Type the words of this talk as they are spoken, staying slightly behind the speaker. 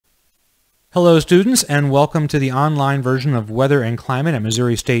Hello students, and welcome to the online version of Weather and Climate at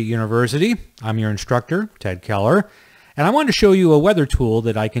Missouri State University. I'm your instructor, Ted Keller, and I wanted to show you a weather tool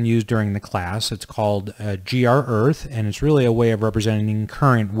that I can use during the class. It's called GREarth, and it's really a way of representing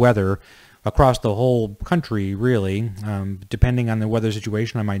current weather across the whole country, really. Depending on the weather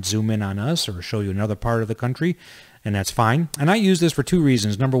situation, I might zoom in on us or show you another part of the country, and that's fine. And I use this for two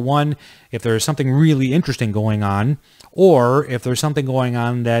reasons. Number one, if there's something really interesting going on, or if there's something going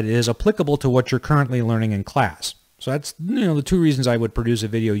on that is applicable to what you're currently learning in class. So that's the two reasons I would produce a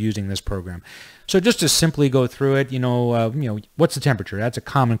video using this program. So just to simply go through it, what's the temperature? That's a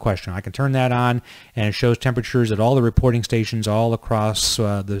common question. I can turn that on, and it shows temperatures at all the reporting stations all across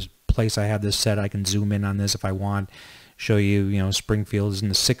the place I have this set. I can zoom in on this if I want. Show you, Springfield is in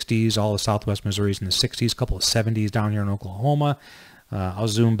the 60s, all of southwest Missouri is in the 60s, a couple of 70s down here in Oklahoma. I'll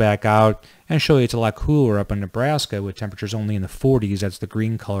zoom back out and show you it's a lot cooler up in Nebraska with temperatures only in the 40s. That's the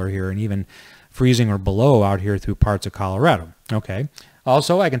green color here, and even freezing or below out here through parts of Colorado. Okay.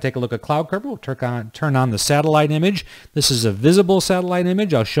 Also, I can take a look at cloud cover. We'll turn on the satellite image. This is a visible satellite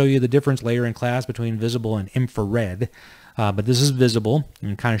image. I'll show you the difference later in class between visible and infrared. But this is visible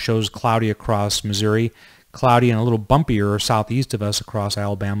and kind of shows cloudy across Missouri. Cloudy and a little bumpier southeast of us across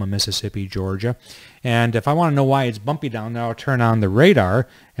Alabama, Mississippi, Georgia. And if I want to know why it's bumpy down there, I'll turn on the radar.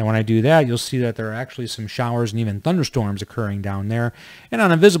 And when I do that, you'll see that there are actually some showers and even thunderstorms occurring down there. And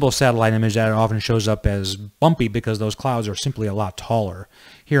on a visible satellite image, that often shows up as bumpy because those clouds are simply a lot taller.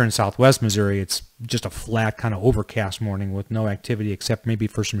 Here in southwest Missouri, it's just a flat kind of overcast morning with no activity except maybe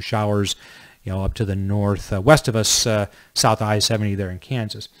for some showers, up to the northwest of us, south I-70 there in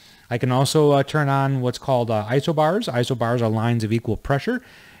Kansas. I can also turn on what's called isobars. Isobars are lines of equal pressure.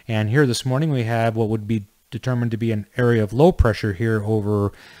 And here this morning we have what would be determined to be an area of low pressure here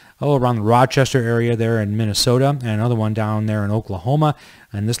over around the Rochester area there in Minnesota, and another one down there in Oklahoma.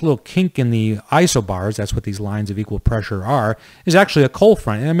 And this little kink in the isobars, that's what these lines of equal pressure are, is actually a cold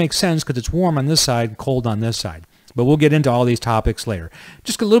front. And it makes sense because it's warm on this side, cold on this side. But we'll get into all these topics later.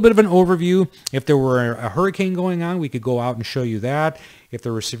 Just a little bit of an overview. If there were a hurricane going on, we could go out and show you that. If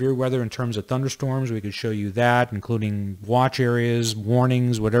there were severe weather in terms of thunderstorms, we could show you that, including watch areas,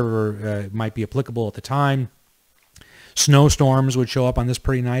 warnings, whatever might be applicable at the time. Snowstorms would show up on this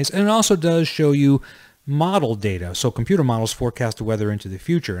pretty nice. And it also does show you model data. So computer models forecast the weather into the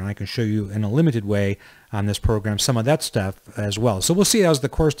future, and I can show you in a limited way on this program some of that stuff as well. So we'll see as the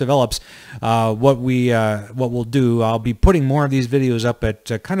course develops what we'll do. I'll be putting more of these videos up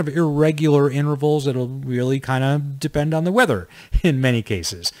at kind of irregular intervals. It'll really kind of depend on the weather in many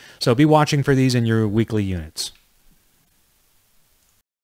cases. So be watching for these in your weekly units.